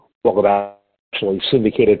Welcome back. Actually,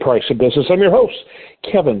 Syndicated Price of Business. I'm your host,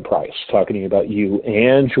 Kevin Price, talking to you about you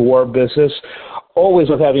and your business. Always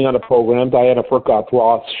love having on the program Diana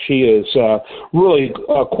Furchtgott-Roth. She is really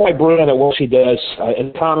quite brilliant at what she does.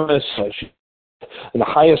 An economist. She's in the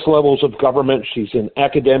highest levels of government. She's in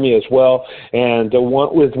academia as well, and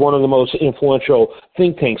with one of the most influential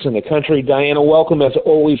think tanks in the country. Diana, welcome as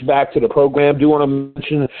always back to the program. Do you want to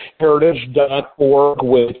mention heritage.org,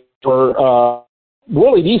 which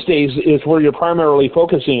really these days is where you're primarily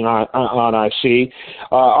focusing on I see.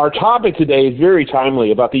 Our topic today is very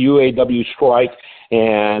timely about the UAW strike,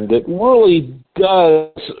 and it really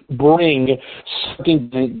does bring something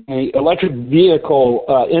the electric vehicle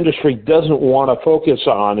industry doesn't want to focus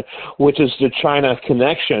on, which is the China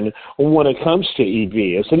connection when it comes to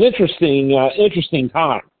EV. It's an interesting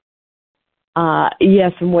time.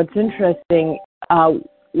 Yes, and what's interesting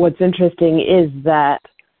is that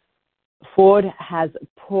Ford has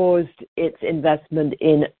paused its investment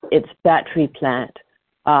in its battery plant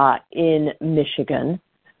in Michigan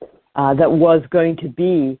that was going to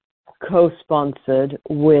be co-sponsored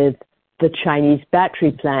with the Chinese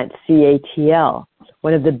battery plant, CATL,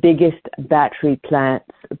 one of the biggest battery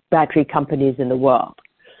companies in the world.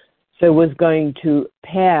 So it was going to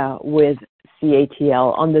pair with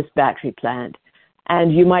CATL on this battery plant.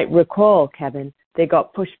 And you might recall, Kevin, they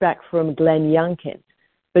got pushback from Glenn Youngkin.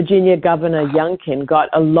 Virginia Governor Youngkin got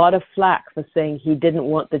a lot of flack for saying he didn't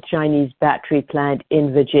want the Chinese battery plant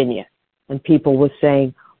in Virginia. And people were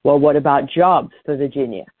saying, well, what about jobs for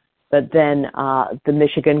Virginia? But then the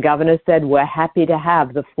Michigan governor said, we're happy to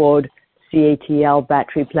have the Ford CATL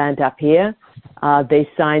battery plant up here. They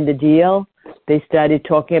signed the deal. They started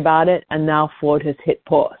talking about it, and now Ford has hit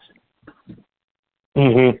pause.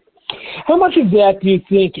 Mm-hmm. How much of that do you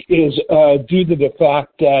think is due to the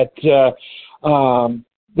fact that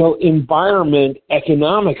the environment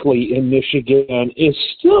economically in Michigan is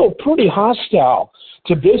still pretty hostile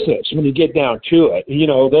to business when you get down to it? You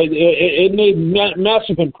know, it made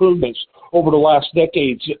massive improvements over the last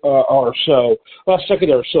decade or so,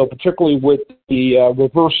 particularly with the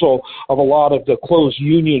reversal of a lot of the closed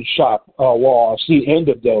union shop laws, the end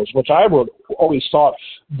of those, which I would always thought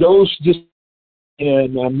those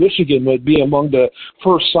in Michigan would be among the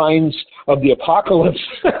first signs of the apocalypse.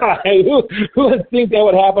 Who would think that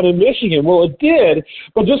would happen in Michigan? Well, it did,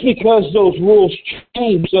 but just because those rules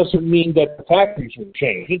change doesn't mean that the factories will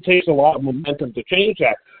change. It takes a lot of momentum to change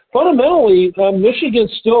that. Fundamentally,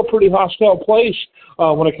 Michigan's still a pretty hostile place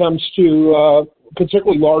when it comes to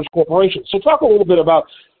particularly large corporations. So talk a little bit about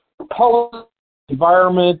politics,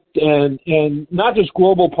 environment, and not just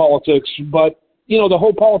global politics, but you know, the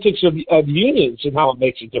whole politics of unions and how it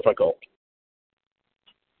makes it difficult.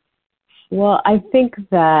 Well, I think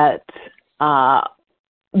that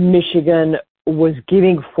Michigan was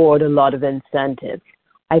giving Ford a lot of incentives.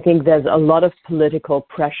 I think there's a lot of political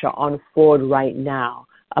pressure on Ford right now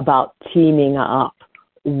about teaming up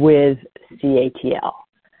with CATL.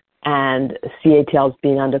 And CATL's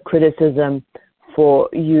been under criticism for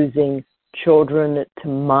using children to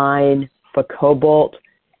mine for cobalt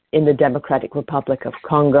in the Democratic Republic of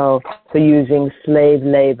Congo, for using slave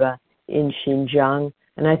labor in Xinjiang.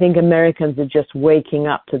 And I think Americans are just waking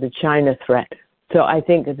up to the China threat. So I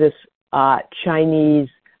think this Chinese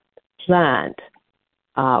plant,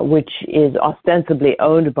 which is ostensibly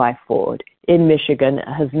owned by Ford in Michigan,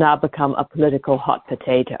 has now become a political hot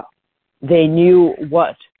potato. They knew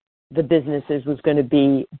what the businesses was going to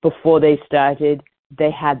be before they started.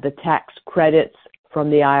 They had the tax credits from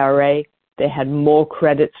the IRA. They had more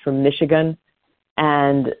credits from Michigan,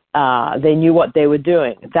 and they knew what they were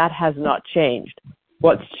doing. That has not changed.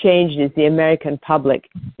 What's changed is the American public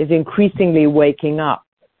is increasingly waking up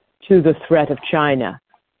to the threat of China,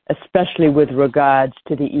 especially with regards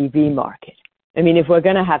to the EV market. I mean, if we're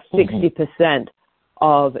going to have 60%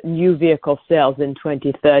 of new vehicle sales in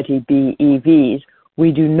 2030 be EVs,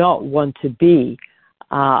 we do not want to be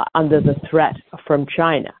under the threat from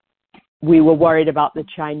China. We were worried about the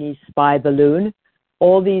Chinese spy balloon.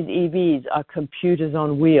 All these EVs are computers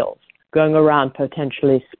on wheels going around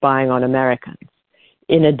potentially spying on Americans.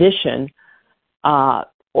 In addition,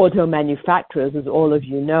 auto manufacturers, as all of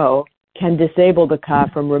you know, can disable the car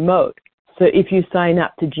from remote. So if you sign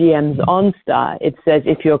up to GM's OnStar, it says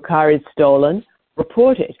if your car is stolen,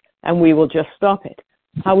 report it, and we will just stop it.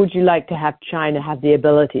 How would you like to have China have the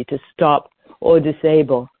ability to stop or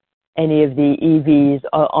disable any of the EVs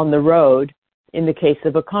on the road in the case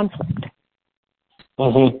of a conflict?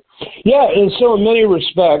 Mm-hmm. Yeah, and so in many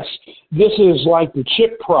respects, this is like the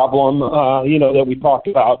chip problem, that we talked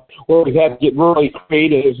about, where we have to get really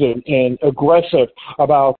creative and aggressive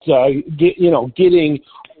about, getting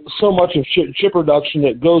so much of chip production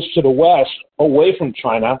that goes to the West away from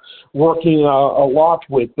China, working a lot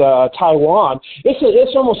with Taiwan.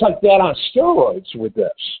 It's almost like that on steroids with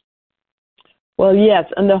this. Well, yes,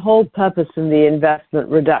 and the whole purpose in the Investment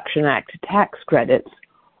Reduction Act tax credits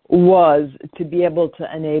was to be able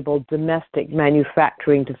to enable domestic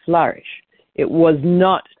manufacturing to flourish. It was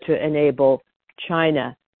not to enable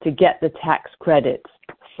China to get the tax credits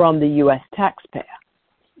from the U.S. taxpayer.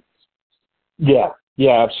 Yeah,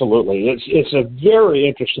 absolutely. It's a very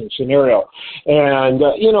interesting scenario, and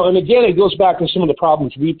and again, it goes back to some of the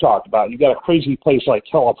problems we've talked about. You got a crazy place like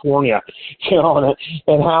California,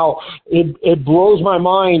 and how it blows my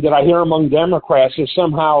mind that I hear among Democrats that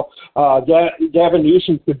somehow Gavin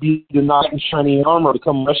Newsom could be denied shining armor to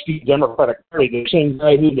come rescue the Democratic Party. The same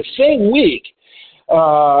guy who the same week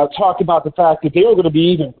talked about the fact that they were going to be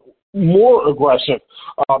even more aggressive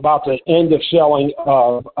about the end of selling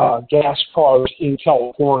of gas cars in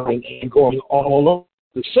California and going all over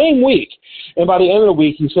the same week. And by the end of the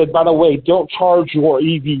week, he said, by the way, don't charge your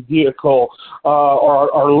EV vehicle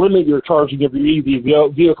or limit your charging of your EV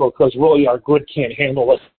vehicle because really our grid can't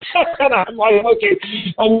handle it. And I'm like, okay,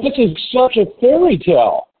 this is such a fairy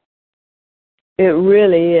tale. It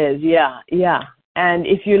really is, yeah. And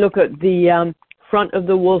if you look at the front of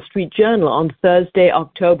the Wall Street Journal on Thursday,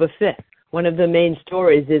 October 5th. One of the main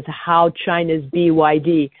stories is how China's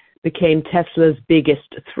BYD became Tesla's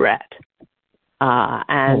biggest threat.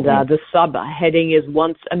 The subheading is,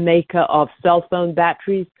 once a maker of cell phone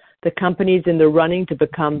batteries, the company's in the running to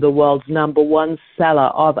become the world's #1 seller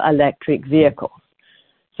of electric vehicles.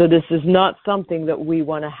 So this is not something that we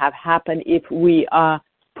want to have happen if we are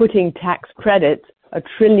putting tax credits, $1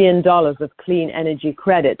 trillion of clean energy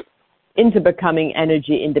credits, into becoming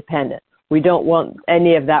energy independent. We don't want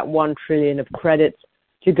any of that $1 trillion of credits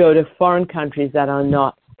to go to foreign countries that are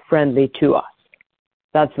not friendly to us.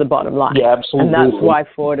 That's the bottom line. Yeah, absolutely. And that's why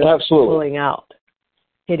Ford is pulling out,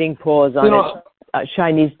 hitting pause on its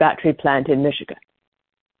Chinese battery plant in Michigan.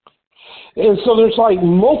 And so there's like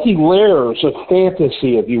multi-layers of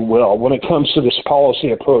fantasy, if you will, when it comes to this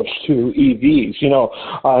policy approach to EVs.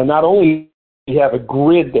 Not only you have a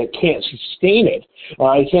grid that can't sustain it.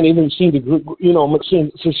 It can't even seem to,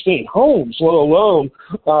 sustain homes, let alone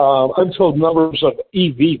untold numbers of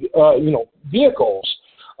EV, vehicles.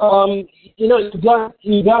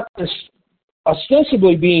 You got this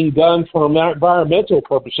ostensibly being done for environmental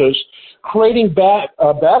purposes, creating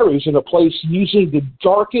batteries in a place using the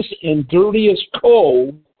darkest and dirtiest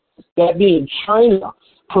coal, that being China,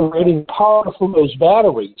 creating power from those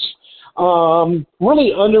batteries.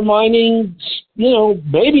 Really undermining,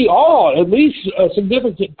 maybe at least a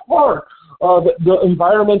significant part of the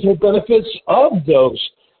environmental benefits of those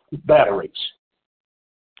batteries.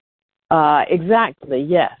 Exactly,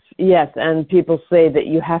 yes. And people say that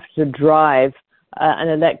you have to drive an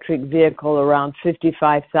electric vehicle around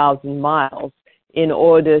 55,000 miles in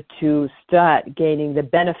order to start gaining the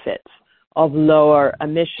benefits of lower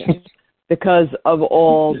emissions. Because of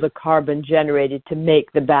all the carbon generated to make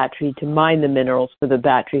the battery, to mine the minerals for the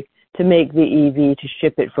battery, to make the EV, to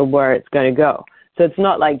ship it from where it's going to go. So it's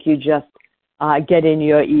not like you just get in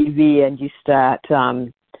your EV and you start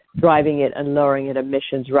driving it and lowering its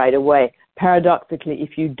emissions right away. Paradoxically,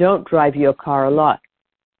 if you don't drive your car a lot,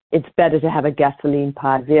 it's better to have a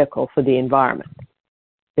gasoline-powered vehicle for the environment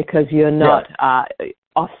because you're not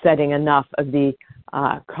offsetting enough of the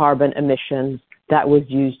carbon emissions that was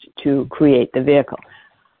used to create the vehicle.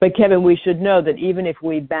 But Kevin, we should know that even if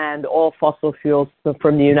we banned all fossil fuels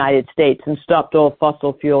from the United States and stopped all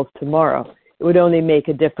fossil fuels tomorrow, it would only make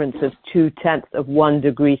a difference of 0.2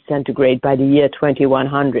 degrees centigrade by the year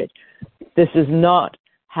 2100. This is not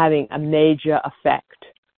having a major effect.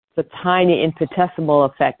 It's a tiny infinitesimal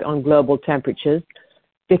effect on global temperatures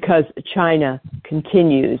because China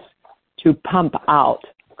continues to pump out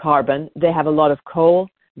carbon. They have a lot of coal.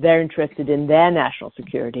 They're interested in their national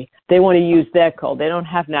security. They want to use their coal. They don't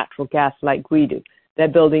have natural gas like we do. They're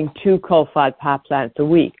building 2 coal-fired power plants a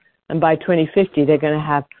week. And by 2050, they're going to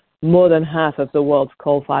have more than half of the world's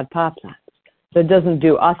coal-fired power plants. So it doesn't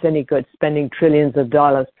do us any good spending trillions of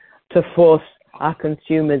dollars to force our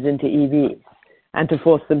consumers into EVs and to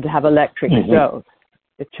force them to have electric stoves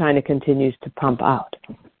if China continues to pump out.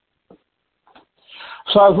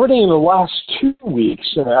 So I've read in the last 2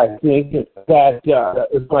 weeks, I think, that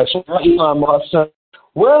Elon Musk said,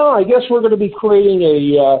 well, I guess we're going to be creating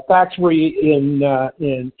a factory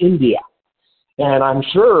in India. And I'm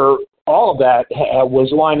sure all of that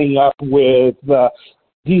was lining up with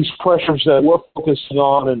these pressures that we're focusing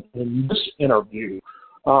on in this interview.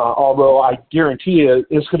 Although I guarantee you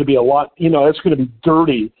it's going to be a lot, it's going to be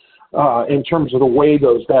dirty in terms of the way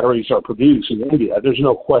those batteries are produced in India. There's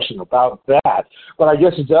no question about that. But I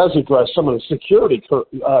guess it does address some of the security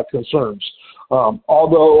concerns.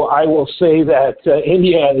 Although I will say that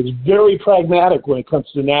India is very pragmatic when it comes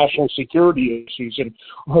to national security issues and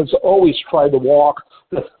has always tried to walk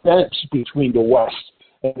the fence between the West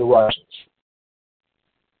and the Russians.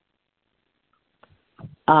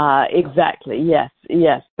 Exactly, yes.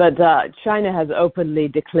 But China has openly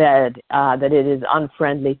declared that it is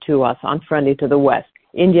unfriendly to us, unfriendly to the West.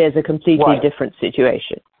 India is a completely different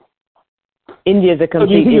situation. India is a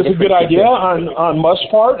completely different situation. Do you think it's a good idea on Musk's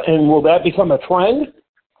part, and will that become a trend?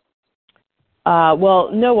 Well,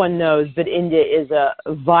 no one knows, but India is a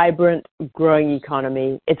vibrant, growing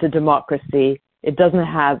economy. It's a democracy. It doesn't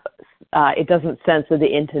censor the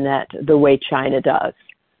internet the way China does.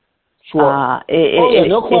 Sure.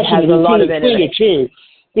 No question. It has a lot of innovation. Too.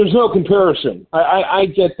 There's no comparison. I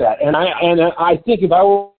get that, and I think if I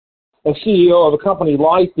were a CEO of a company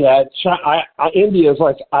like that, India is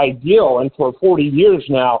like ideal, and for 40 years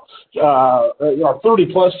now, or 30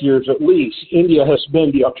 plus years at least, India has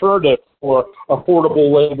been the alternative for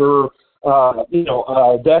affordable labor,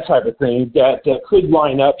 that type of thing that could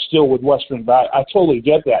line up still with Western value. I totally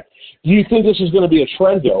get that. Do you think this is going to be a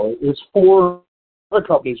trend, though? Is Ford other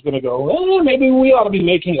companies going to go, maybe we ought to be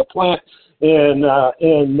making a plant in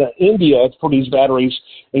India for these batteries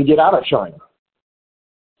and get out of China?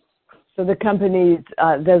 So the companies,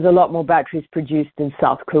 there's a lot more batteries produced in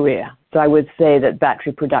South Korea. So I would say that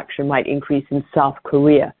battery production might increase in South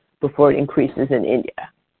Korea before it increases in India.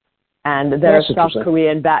 And there are South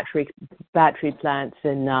Korean battery plants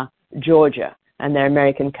in Georgia, and there are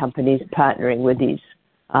American companies partnering with these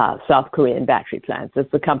South Korean battery plants.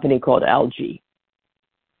 It's a company called LG.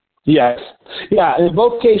 Yes. Yeah, in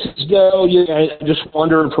both cases, though, I just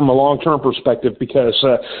wondered from a long-term perspective because,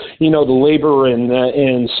 the labor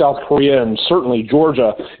in South Korea and certainly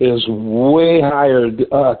Georgia is way higher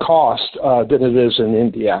cost than it is in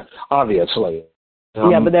India, obviously.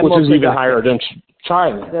 But they're which more is even higher than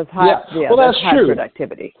China. That's high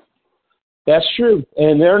productivity. That's true,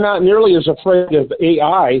 and they're not nearly as afraid of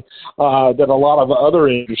AI that a lot of other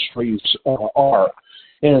industries are.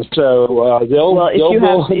 And so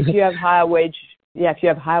if you have higher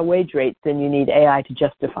wage rates, then you need AI to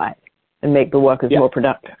justify it and make the workers more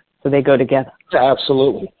productive. So they go together.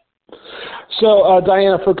 Absolutely. So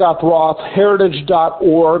Diana Furchtgott-Roth,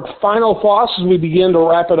 heritage.org. Final thoughts as we begin to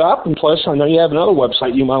wrap it up. And plus, I know you have another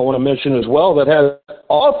website you might want to mention as well that has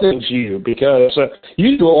all things you, because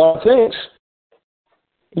you do a lot of things.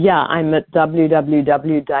 Yeah, I'm at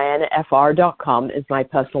www.dianafr.com is my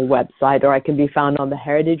personal website, or I can be found on the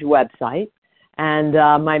Heritage website. And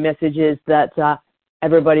my message is that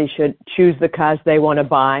everybody should choose the cars they want to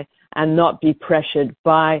buy and not be pressured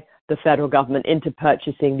by the federal government into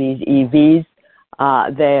purchasing these EVs.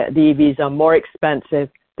 The EVs are more expensive,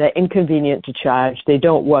 they're inconvenient to charge, they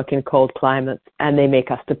don't work in cold climates, and they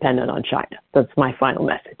make us dependent on China. That's my final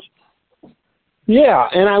message. Yeah,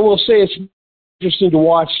 and I will say it's interesting to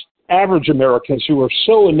watch average Americans who are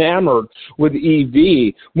so enamored with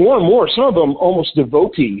EV, more and more, some of them almost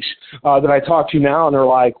devotees that I talk to now, and they're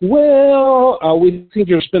like, well, we think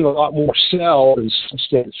there's been a lot more sell than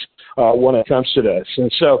substance when it comes to this. And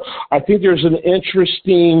so I think there's an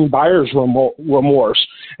interesting buyer's remorse.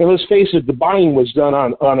 And let's face it, the buying was done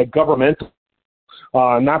on a governmental,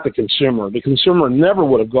 not the consumer. The consumer never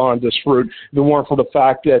would have gone this route if it weren't for the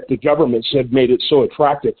fact that the governments have made it so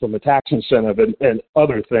attractive from a tax incentive and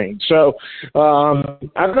other things. So, I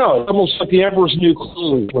don't know, it's almost like the emperor's new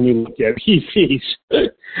clothes when you look at EVs.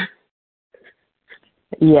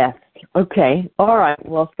 Yes. Okay. All right.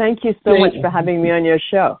 Well, thank you so much for having me on your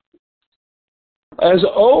show. As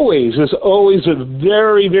always, a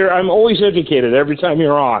very, very, I'm always educated every time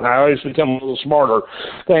you're on. I always become a little smarter.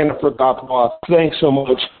 Thanks so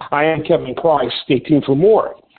much. I am Kevin Price. Stay tuned for more.